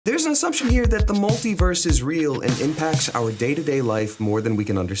There's an assumption here that the multiverse is real and impacts our day-to-day life more than we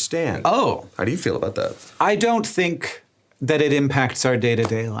can understand. Oh. How do you feel about that? I don't think that it impacts our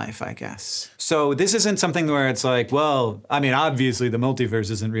day-to-day life, I guess. So this isn't something where it's like, well, I mean, obviously the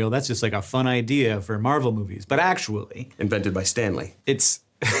multiverse isn't real. That's just like a fun idea for Marvel movies. But actually... Invented by Stanley. It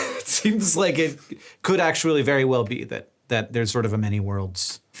seems like it could actually very well be that there's sort of a many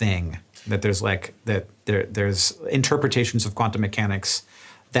worlds thing. That there's like, there's interpretations of quantum mechanics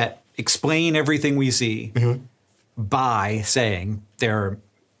that explain everything we see by saying there are,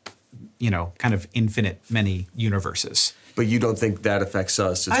 you know, kind of infinite many universes. But you don't think that affects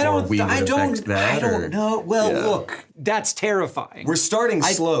us? It's more we would affect that? I don't know. Well, look, that's terrifying. We're starting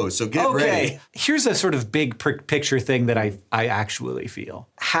slow, so get ready. Here's a sort of big picture thing that I actually feel.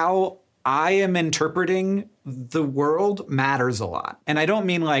 How I am interpreting the world matters a lot. And I don't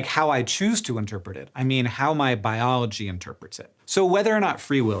mean like how I choose to interpret it. I mean how my biology interprets it. So whether or not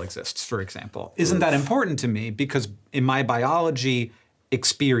free will exists, for example, isn't that important to me because in my biology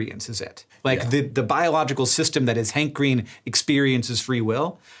experiences it. Like the biological system that is Hank Green experiences free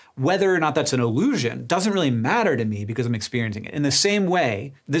will. Whether or not that's an illusion doesn't really matter to me because I'm experiencing it. In the same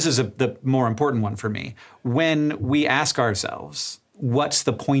way, this is the more important one for me, when we ask ourselves, what's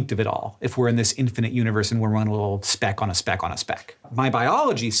the point of it all if we're in this infinite universe and we're one little speck on a speck on a speck? My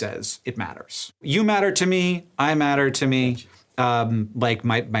biology says it matters. You matter to me, I matter to me, like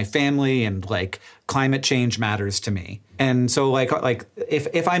my family and like climate change matters to me. And so like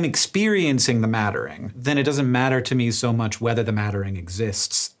if I'm experiencing the mattering, then it doesn't matter to me so much whether the mattering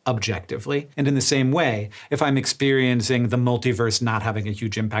exists objectively. And in the same way, if I'm experiencing the multiverse not having a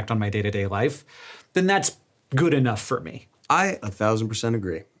huge impact on my day-to-day life, then that's good enough for me. I 1,000%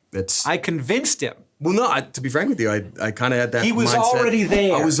 agree. I convinced him. Well, no, to be frank with you, I kind of had that mindset. He was already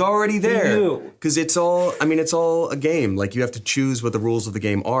there. I was already there. He knew. Because it's all a game. Like, you have to choose what the rules of the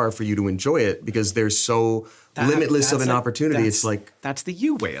game are for you to enjoy it because there's so limitless of an opportunity. It's like... That's the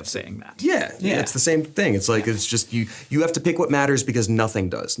you way of saying that. Yeah, it's the same thing. It's like, it's just, you have to pick what matters because nothing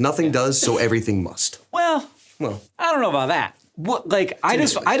does. Nothing does, so everything must. Well, I don't know about that. What, like, I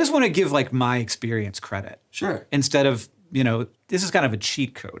just want to give, like, my experience credit. Sure. Instead of, you know, this is kind of a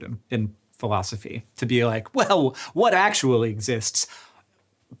cheat code in philosophy to be like, well, what actually exists?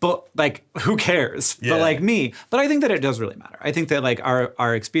 But like, who cares? Yeah. But like me. But I think that it does really matter. I think that like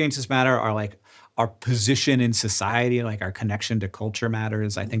our experiences matter, our position in society, like our connection to culture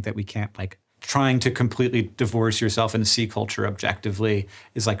matters. I think that we can't like trying to completely divorce yourself and see culture objectively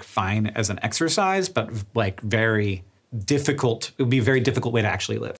is like fine as an exercise, but like very difficult. It would be a very difficult way to actually live.